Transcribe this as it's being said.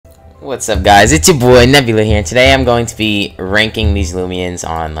What's up, guys? It's your boy Nebula here, and today I'm going to be ranking these Loomians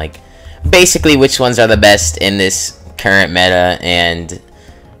on, like, basically which ones are the best in this current meta and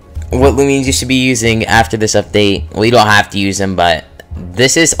what Loomians you should be using after this update. Well, you don't have to use them, but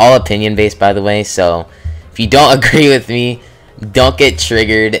this is all opinion based, by the way, so if you don't agree with me, don't get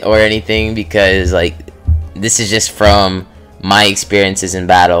triggered or anything, because, like, this is just from my experiences in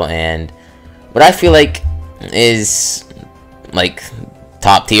battle and what I feel like is, like,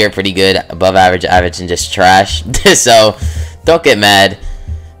 top tier, pretty good, above average, average, and just trash. So don't get mad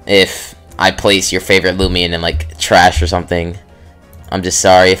if I place your favorite Loomian in, like, trash or something. I'm just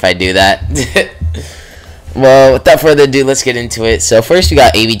sorry if I do that. Well, without further ado, let's get into it. So first we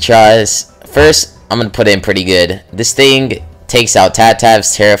got AB Tries. First, I'm gonna put in pretty good. This thing takes out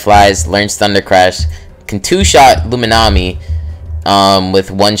Tat-Tabs, Terraflies, learns Thunder Crash, can two-shot Luminami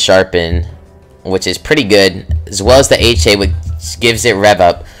with one Sharpen, which is pretty good, as well as the HA, which gives it rev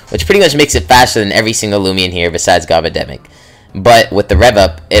up, which pretty much makes it faster than every single Loomian here besides Gabademic. But with the rev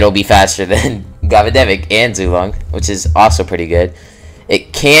up, it'll be faster than Gabademic and Zulong, which is also pretty good.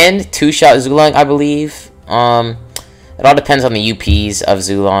 It can two-shot Zulong, I believe. It all depends on the UPs of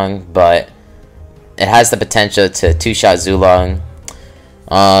Zulong, but it has the potential to two-shot Zulong.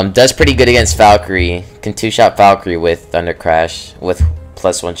 Does pretty good against Valkyrie. Can two-shot Valkyrie with Thunder Crash with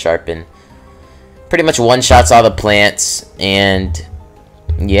 +1 Sharpen. Pretty much one-shots all the plants, and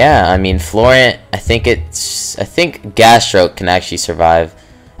yeah, I mean, Florent, I think Gas Stroke can actually survive.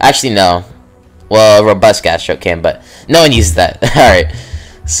 Actually, no. Well, Robust Gas Stroke can, but no one uses that. Alright,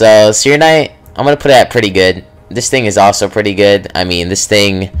 so Serenite, I'm going to put it at pretty good. This thing is also pretty good. I mean, this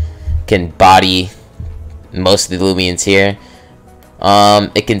thing can body most of the Loomians here.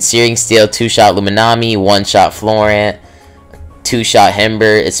 It can Searing Steel, two-shot Luminami, one-shot Florent, two-shot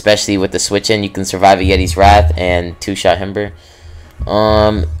Hember, especially with the switch-in. You can survive a Yeti's Wrath and two-shot Hember.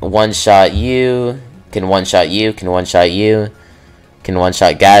 One-shot you, can one-shot you, can one-shot you, can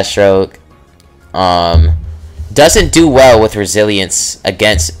one-shot Gas Stroke. Doesn't do well with Resilience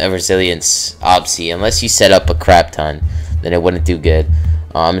against a Resilience Obsi. Unless you set up a crap ton, then it wouldn't do good.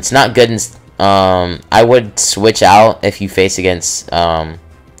 It's not good in... I would switch out if you face against a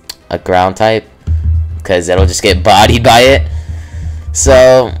ground type, because it'll just get bodied by it.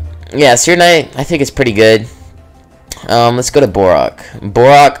 So yeah, Serenite, I think it's pretty good. Let's go to Borak.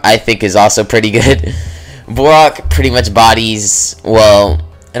 Borak, I think, is also pretty good. Borak pretty much bodies, well,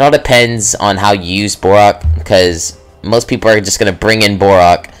 it all depends on how you use Borak, because most people are just going to bring in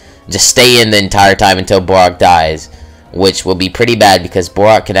Borak, just stay in the entire time until Borak dies, which will be pretty bad, because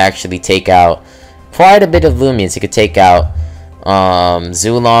Borak can actually take out quite a bit of Loomians. It could take out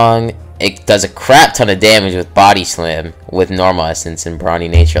Zulong. It does a crap ton of damage with Body Slam, with Normal Essence and Brawny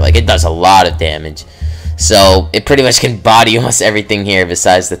Nature. Like, it does a lot of damage. So it pretty much can body almost everything here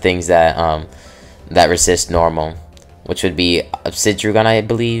besides the things that that resist normal, which would be Obsidian, I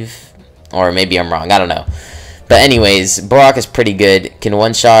believe, or maybe I'm wrong, I don't know. But anyways, Borak is pretty good. Can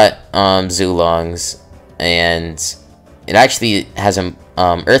one-shot Zulongs, and it actually has a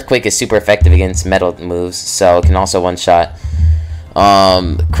Earthquake is super effective against metal moves, so it can also one-shot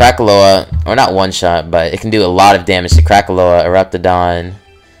Krakaloa, or not one-shot, but it can do a lot of damage to Krakaloa, Eruptodon,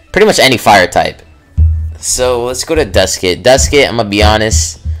 pretty much any fire type. So let's go to Duskit. Duskit, I'm gonna be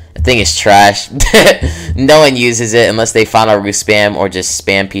honest, the thing is trash. No one uses it unless they Final Roost spam or just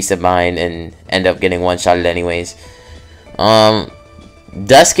spam Peace of Mind and end up getting one-shotted anyways.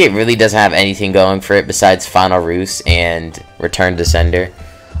 Duskit really doesn't have anything going for it besides Final Roost and Return to Sender.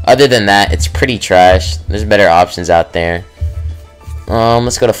 Other than that, it's pretty trash. There's better options out there.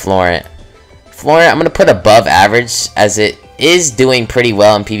 Let's go to Florent. Florent, I'm gonna put above average, as it is doing pretty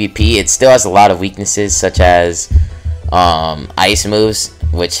well in PvP. It still has a lot of weaknesses, such as ice moves,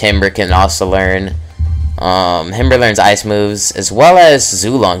 which Hember can also learn. Hember learns ice moves, as well as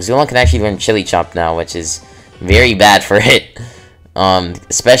Zulong. Zulong can actually learn Chili Chomp now, which is very bad for it.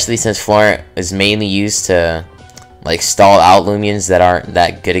 Especially since Florent is mainly used to, like, stall out Loomians that aren't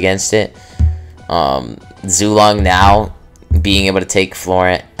that good against it. Zulong now being able to take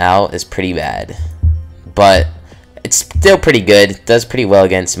Florent out is pretty bad, but it's still pretty good. It does pretty well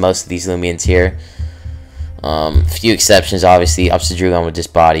against most of these Loomians here. Few exceptions, obviously. Obsidian would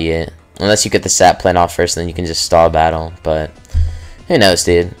just body it, unless you get the sap plan off first, then you can just stall battle, but who knows,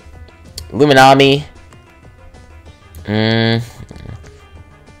 dude. Luminami, I'm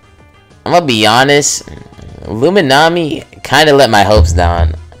gonna be honest, Luminami kind of let my hopes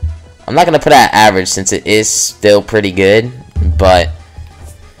down. I'm not gonna put it at average since it is still pretty good, but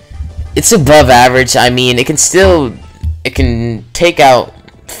it's above average. I mean, it can take out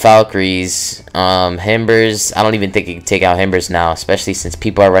Valkyries, Himbers. I don't even think you can take out Himbers now, especially since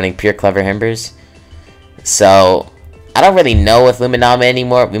people are running pure clever Himbers. So I don't really know with Luminama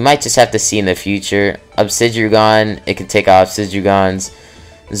anymore. We might just have to see in the future. Obsidian, it can take out Obsidians.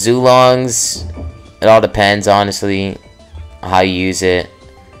 Zulongs, it all depends, honestly, how you use it.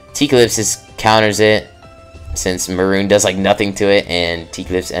 T-Calypsis counters it, since Maroon does like nothing to it, and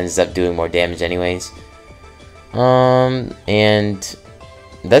T-Calypsis ends up doing more damage anyways. And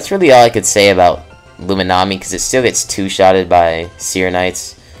that's really all I could say about Luminami, because it still gets two-shotted by Seer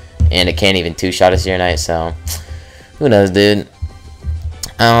Knights, and it can't even two-shot a Seer Knight, so who knows, dude.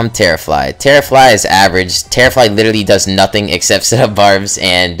 Terrafly. Terrafly is average. Terrafly literally does nothing except set up barbs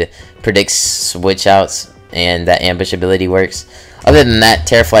and predicts switch outs, and that ambush ability works. Other than that,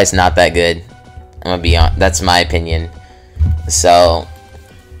 Terrafly is not that good. I'm gonna be on. That's my opinion. So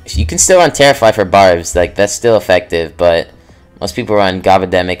you can still run Terrafly for barbs, like that's still effective, but most people run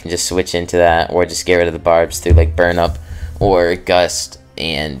Gavademic and just switch into that, or just get rid of the barbs through like Burn Up or Gust,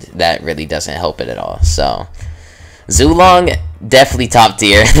 and that really doesn't help it at all. So Zulong, definitely top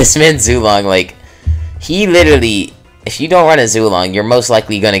tier. This man Zulong, like, he literally, if you don't run a Zulong, you're most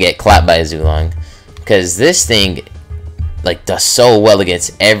likely gonna get clapped by a Zulong, because this thing like does so well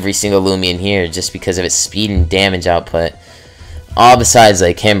against every single Loomian here just because of its speed and damage output. All besides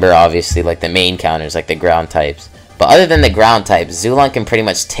like Himber, obviously, like the main counters, like the ground types. But other than the ground types, Zulong can pretty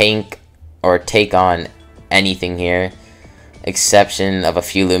much tank or take on anything here, exception of a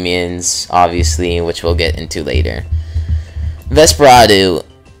few Loomians, obviously, which we'll get into later. Vesperado,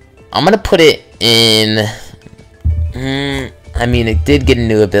 I'm gonna put it in. I mean, it did get a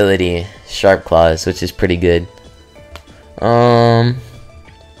new ability, Sharp Claws, which is pretty good. I'm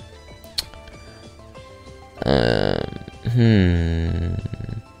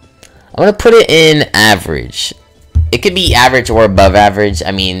gonna put it in average. It could be average or above average.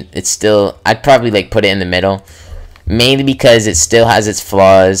 I mean, it's still, I'd probably like put it in the middle, mainly because it still has its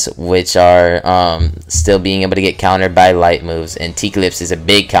flaws, which are still being able to get countered by light moves, and T-Calypse is a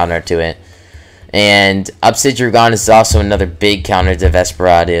big counter to it. And Obsidian is also another big counter to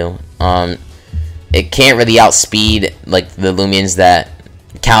Vesperado. It can't really outspeed like the Loomians that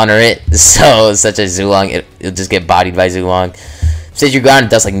counter it, so such as Zulong, it'll just get bodied by Zulong. Obsidian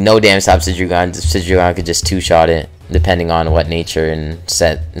does like no damage to Obsidian. Obsidian could just two-shot it, depending on what nature and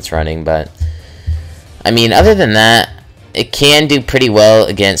set it's running. But I mean, other than that, it can do pretty well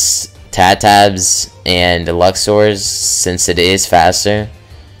against Tatabs and Luxors, since it is faster.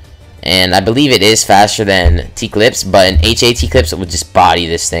 And I believe it is faster than T-Calypse, but an HA T-Calypse would just body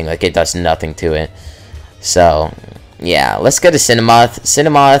this thing. Like, it does nothing to it. So, yeah. Let's go to Cinemoth.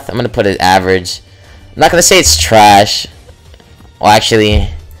 Cinemoth, I'm going to put it average. I'm not going to say it's trash. Well, actually,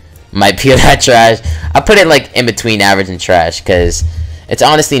 might be that trash. I'll put it, like, in between average and trash, because it's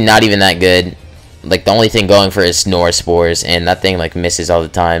honestly not even that good. Like, the only thing going for is Snore Spores, and that thing, like, misses all the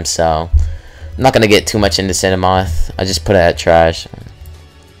time. So, I'm not going to get too much into Cinemoth. I just put it at trash.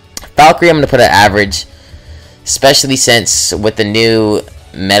 Valkyrie, I'm going to put at average, especially since with the new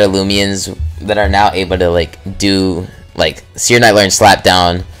Meta Loomians that are now able to like do, like, Seer Knight learns Slap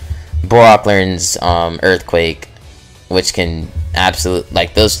Down, Borok learns Earthquake, which can absolutely,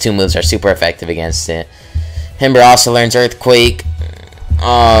 like, those two moves are super effective against it. Himber also learns Earthquake.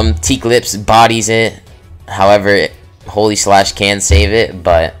 T-Calypse bodies it, however, Holy Slash can save it,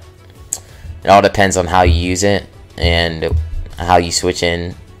 but it all depends on how you use it and how you switch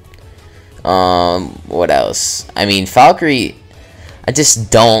in. What else? I mean, Valkyrie, I just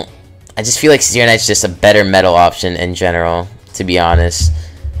feel like Seer Knight's just a better metal option in general, to be honest.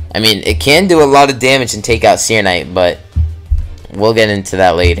 I mean, it can do a lot of damage and take out Seer Knight, but we'll get into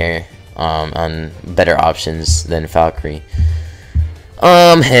that later, on better options than Valkyrie.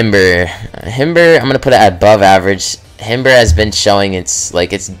 Himber, I'm gonna put it at above average. Himber has been showing it's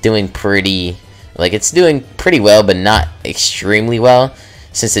doing pretty well, but not extremely well.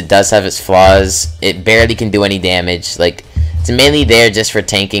 Since it does have its flaws, it barely can do any damage. Like, it's mainly there just for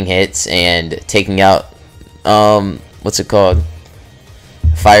tanking hits and taking out, what's it called?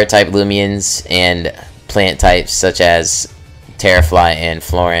 Fire type Loomians and plant types such as Terrafly and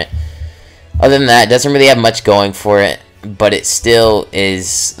Florent. Other than that, it doesn't really have much going for it, but it still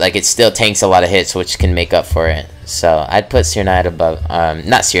is, like, it still tanks a lot of hits, which can make up for it. So, I'd put Seer Knight above,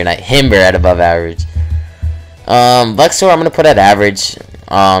 not Seer Knight, Himber at above average. Luxor, I'm going to put at average.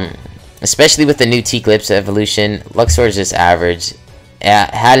 Especially with the new T-Calypse evolution, Luxor is just average. It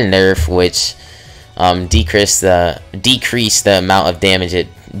had a nerf which decreased the amount of damage it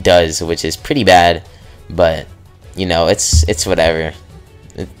does, which is pretty bad. But you know, it's whatever.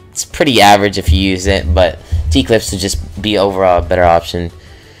 It's pretty average if you use it, but T-Calypse would just be overall a better option.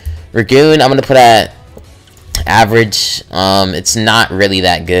 Ragoon, I'm gonna put at average. It's not really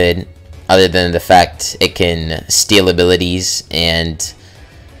that good, other than the fact it can steal abilities, and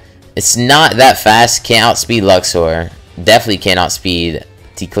it's not that fast. Can't outspeed Luxor. Definitely can't outspeed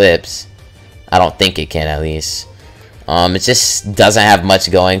Eclipse. I don't think it can, at least. It just doesn't have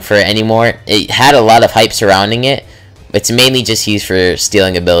much going for it anymore. It had a lot of hype surrounding it. It's mainly just used for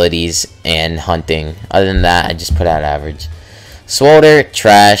stealing abilities and hunting. Other than that, I just put out average. Swolder,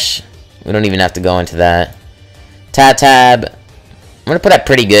 trash. We don't even have to go into that. Tatab, I'm going to put out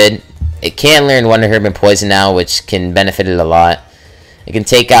pretty good. It can learn Wonder Herb and Poison now, which can benefit it a lot. It can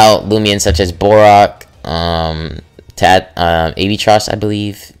take out Loomians such as Borok, Avitross, I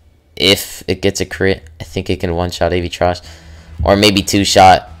believe. If it gets a crit, I think it can one-shot Avitross. Or maybe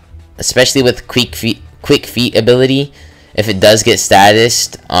two-shot. Especially with Quick Feet ability. If it does get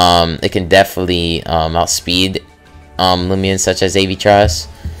statused, it can definitely outspeed Loomians such as Avitross.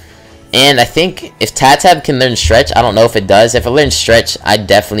 And I think if Tatab can learn Stretch, I don't know if it does. If it learns Stretch, I'd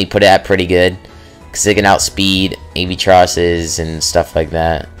definitely put it at pretty good. Because it can outspeed Avitrosses and stuff like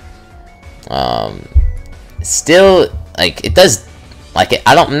that. Still, like, it does... Like,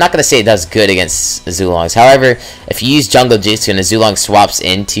 I'm not gonna say it does good against Zulongs. However, if you use Jungle Jutsu and a Zulong swaps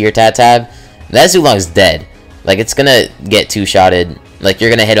into your Tatab, that Zulong's dead. Like, it's gonna get two-shotted. Like, you're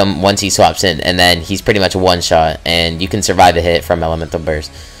gonna hit him once he swaps in, and then he's pretty much one-shot, and you can survive a hit from Elemental Burst.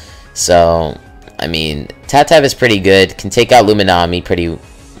 So, I mean, Tatab is pretty good. Can take out Luminami pretty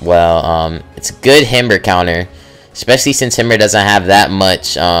well. It's a good Himber counter, especially since Himber doesn't have that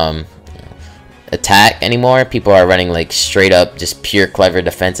much attack anymore. People are running like straight up just pure clever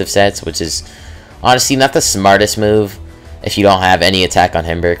defensive sets, which is honestly not the smartest move if you don't have any attack on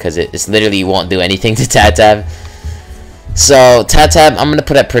Himber, because it's literally won't do anything to Tatab. So Tatab, I'm gonna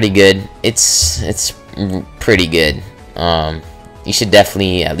put up pretty good. It's pretty good. You should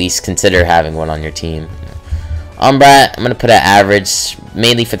definitely at least consider having one on your team. Umbrat, I'm gonna put at average,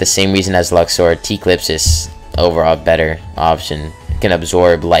 mainly for the same reason as Luxor. T-Clips is overall better option. It can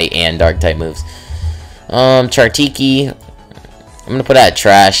absorb light and dark type moves. Chartiki, I'm gonna put out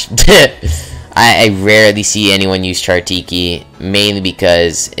trash. I rarely see anyone use Chartiki, mainly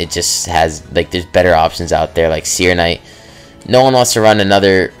because it just has, like, there's better options out there, like Seer Knight. No one wants to run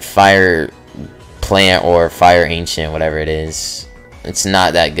another Fire Plant or Fire Ancient, whatever it is. It's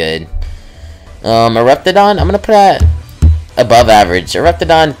not that good. Eruptodon, I'm gonna put at above average.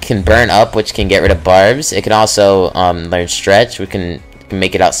 Eruptodon can burn up, which can get rid of barbs. It can also learn Stretch, which can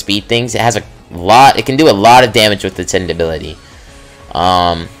make it outspeed things. It has a lot. It can do a lot of damage with its hidden ability.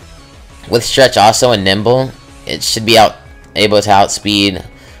 With Stretch also and Nimble, it should be able to outspeed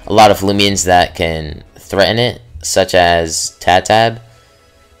a lot of Loomians that can threaten it, such as Tatab.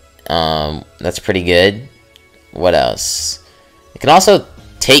 That's pretty good. What else? It can also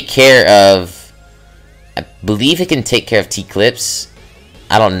take care of... I believe it can take care of T-Clips.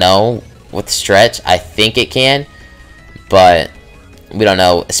 I don't know. With Stretch, I think it can. But we don't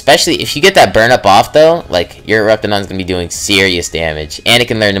know. Especially if you get that burn up off, though. Like, your Eruptodon's going to be doing serious damage. And it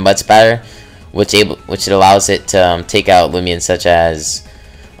can learn the Mud Spatter, which it allows it to take out Loomians such as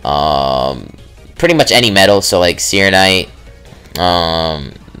pretty much any metal. So, like, Seer Knight,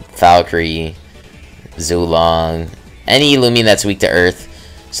 Valkyrie, Zulong, any Loomian that's weak to Earth.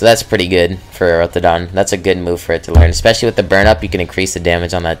 So that's pretty good for Eruptodon. That's a good move for it to learn. Especially with the burn up, you can increase the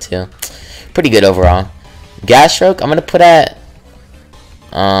damage on that too. Pretty good overall. Gas Stroke, I'm going to put at...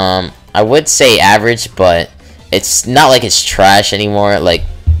 I would say average, but it's not like it's trash anymore. Like,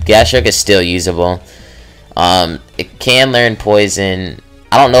 Gas Stroke is still usable. It can learn Poison.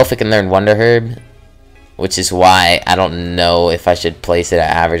 I don't know if it can learn Wonder Herb, which is why I don't know if I should place it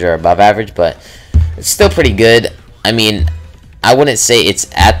at average or above average, but it's still pretty good. I mean, I wouldn't say it's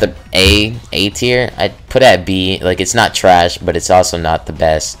at the A tier. I'd put it at B. Like, it's not trash, but it's also not the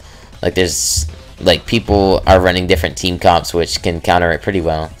best. Like, there's, like, people are running different team comps, which can counter it pretty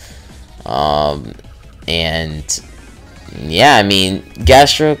well. And, yeah, I mean,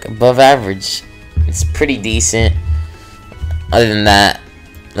 Gas Stroke, above average. It's pretty decent. Other than that,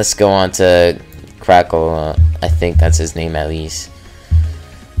 let's go on to Crackle. I think that's his name, at least.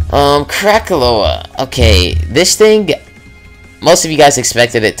 Crackaloa. Okay, this thing... Most of you guys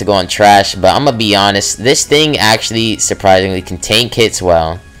expected it to go on trash, but I'm gonna be honest. This thing actually, surprisingly, can tank hits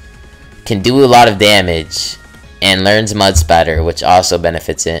well, can do a lot of damage, and learns Mud Spatter, which also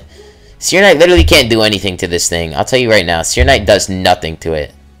benefits it. Seer Knight literally can't do anything to this thing. I'll tell you right now, Seer Knight does nothing to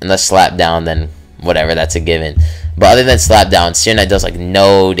it. Unless Slap Down, then whatever, that's a given. But other than Slap Down, Seer Knight does like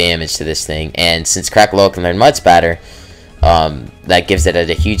no damage to this thing. And since Crackaloa can learn Mud Spatter, that gives it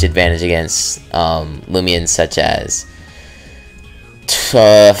a huge advantage against Loomians such as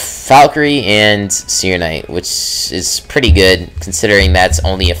Valkyrie and Seer Knight, which is pretty good considering that's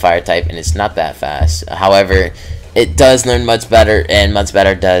only a fire type and it's not that fast. However, it does learn much better, and much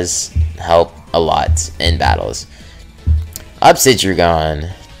better does help a lot in battles. Obsidian.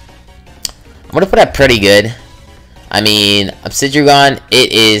 I'm gonna put that pretty good. I mean, Obsidian,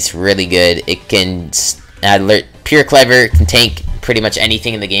 it is really good. It can alert pure clever, can tank pretty much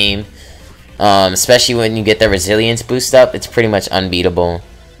anything in the game. Especially when you get the resilience boost up, it's pretty much unbeatable.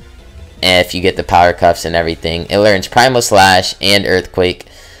 And if you get the power cuffs and everything, it learns Primal Slash and Earthquake,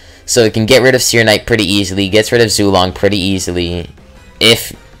 so it can get rid of Seer Knight pretty easily. Gets rid of Zulong pretty easily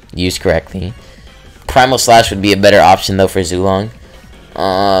if used correctly. Primal Slash would be a better option though for Zulong.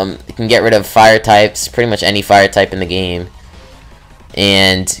 It can get rid of fire types, pretty much any fire type in the game,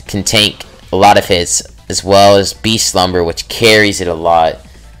 and can tank a lot of hits, as well as Beast Slumber, which carries it a lot.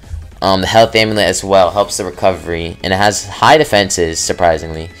 The Health Amulet as well helps the recovery, and it has high defenses,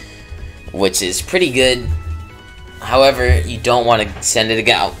 surprisingly, which is pretty good. However, you don't want to send it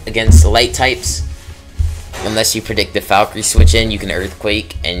out against light types. Unless you predict the Valkyrie switch in, you can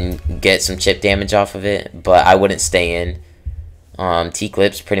Earthquake and get some chip damage off of it, but I wouldn't stay in.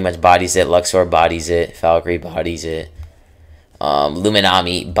 T-Clips pretty much bodies it, Luxor bodies it, Valkyrie bodies it,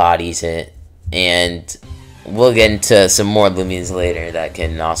 Luminami bodies it, and we'll get into some more Loomians later that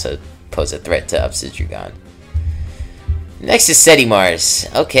can also pose a threat to Obsidian. Next is Mars.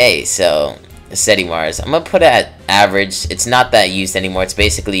 Okay, so Mars, I'm gonna put it at average. It's not that used anymore. It's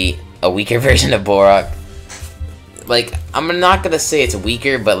basically a weaker version of Borak. Like, I'm not gonna say it's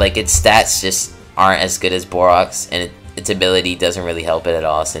weaker, but like its stats just aren't as good as Borak's, and its ability doesn't really help it at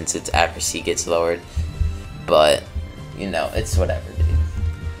all since its accuracy gets lowered. But you know, it's whatever, dude.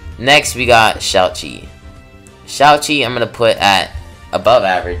 Next, we got Xiaoqi. Xiaoqi, I'm gonna put at above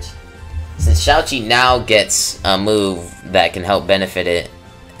average, since Xiaoqi now gets a move that can help benefit it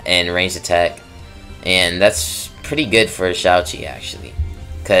in ranged attack, and that's pretty good for Xiaoqi actually,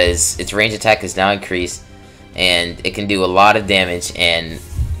 because its range attack is now increased, and it can do a lot of damage and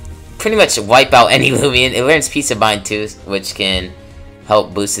pretty much wipe out any Loomian. It learns Peace of Mind too, which can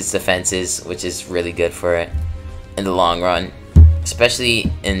help boost its defenses, which is really good for it in the long run,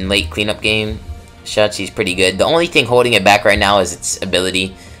 especially in late cleanup game. Xiaoqi's pretty good. The only thing holding it back right now is its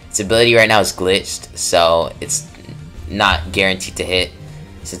ability. Its ability right now is glitched, so it's not guaranteed to hit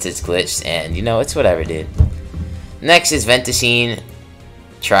since it's glitched, and you know, it's whatever, dude. Next is Ventusine.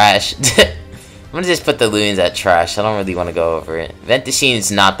 Trash. I'm gonna just put the Loomians at trash. I don't really want to go over it. Ventusine is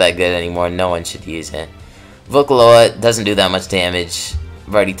not that good anymore. No one should use it. Vocaloa doesn't do that much damage.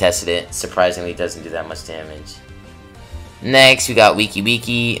 I've already tested it. Surprisingly, it doesn't do that much damage. Next, we got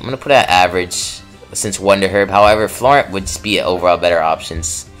Wiki. I'm gonna put it at average since Wonder Herb. However, Florent would just be an overall better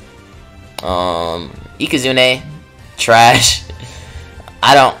options. Ikazune, trash.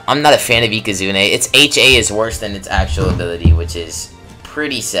 I'm not a fan of Ikazune. Its HA is worse than its actual ability, which is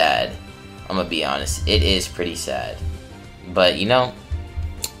pretty sad. I'm gonna be honest. It is pretty sad. But, you know,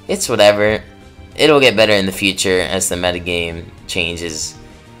 it's whatever. It'll get better in the future as the metagame changes.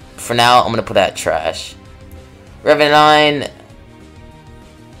 For now, I'm gonna put that trash. Revenant,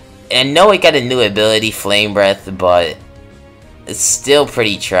 I know it got a new ability, Flame Breath, but it's still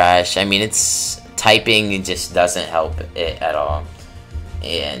pretty trash. I mean, its typing just doesn't help it at all.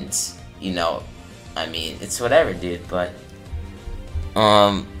 And, you know, I mean, it's whatever, dude, but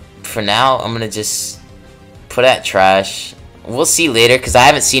for now, I'm gonna just put at trash. We'll see later, because I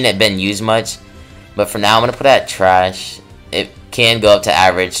haven't seen it been used much. But for now, I'm gonna put at trash. It can go up to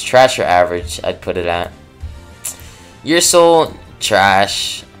average. Trash or average, I'd put it at. Your Soul,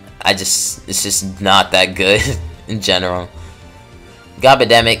 trash. It's just not that good in general.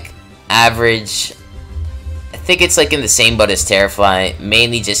 Gobademic, average. I think it's like in the same boat as Terrafly,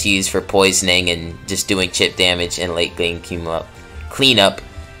 mainly just used for poisoning and just doing chip damage and late game cleanup.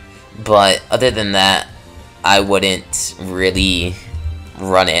 But other than that, I wouldn't really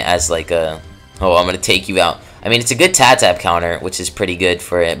run it as like a, oh, I'm gonna take you out. I mean, it's a good tap counter, which is pretty good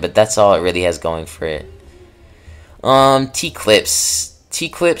for it, but that's all it really has going for it. T-Clips,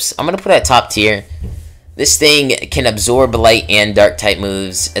 I'm gonna put at top tier. This thing can absorb light and dark type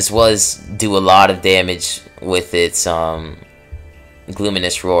moves, as well as do a lot of damage with its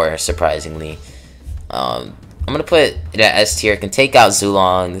Gluminous Roar, surprisingly. I'm gonna put it at S tier. Can take out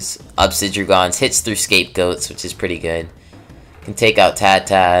Zulongs, Obsidians, hits through Scapegoats, which is pretty good. Can take out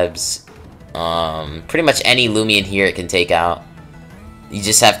Tabs. Pretty much any Loomian here it can take out. You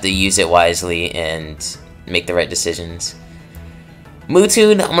just have to use it wisely and make the right decisions.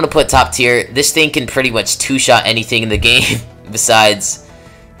 Mewtwo, I'm gonna put top tier. This thing can pretty much two-shot anything in the game besides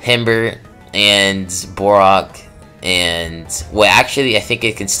Himber and Borak. and well, actually, I think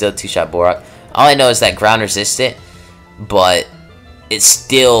it can still two-shot Borak. All I know is that ground resistant, but it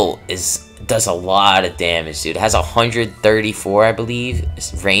still does a lot of damage, dude. It has 134, I believe,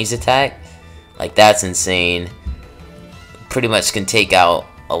 ranged attack. Like, that's insane. Pretty much can take out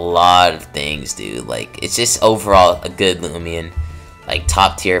a lot of things, dude. Like, it's just overall a good Loomian. Like,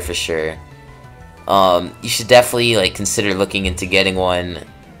 top tier for sure. You should definitely, like, consider looking into getting one.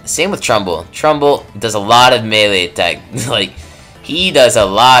 Same with Trumbull. Trumbull does a lot of melee attack. Like, he does a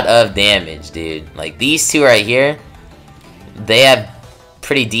lot of damage, dude. Like, these two right here, they have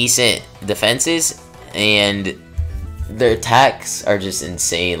pretty decent defenses, and their attacks are just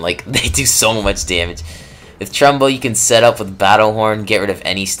insane. Like, they do so much damage. With Trumbull, you can set up with Battle Horn, get rid of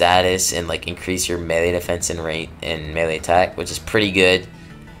any status, and like increase your melee defense and rate and melee attack, which is pretty good.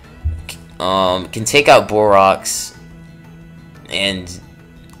 Can take out Boroks, and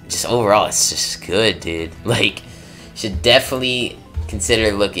just overall, it's just good, dude. Like, should definitely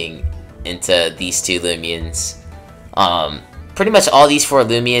consider looking into these two Loomians. Pretty much all these 4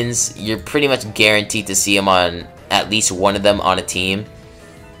 Loomians, you're pretty much guaranteed to see them on at least one of them on a team.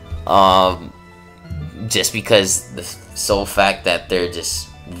 Just because the sole fact that they're just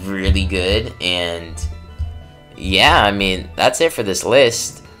really good. And yeah, I mean, that's it for this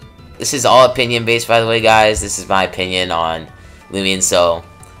list. This is all opinion based, by the way, guys. This is my opinion on Loomian, so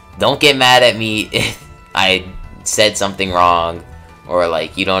don't get mad at me if I said something wrong or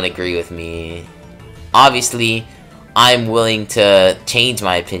like you don't agree with me. Obviously, I'm willing to change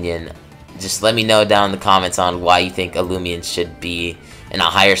my opinion. Just let me know down in the comments on why you think a Loomian should be in a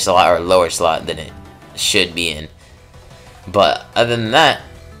higher slot or a lower slot than it should be in. But other than that,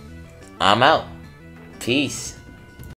 I'm out. Peace.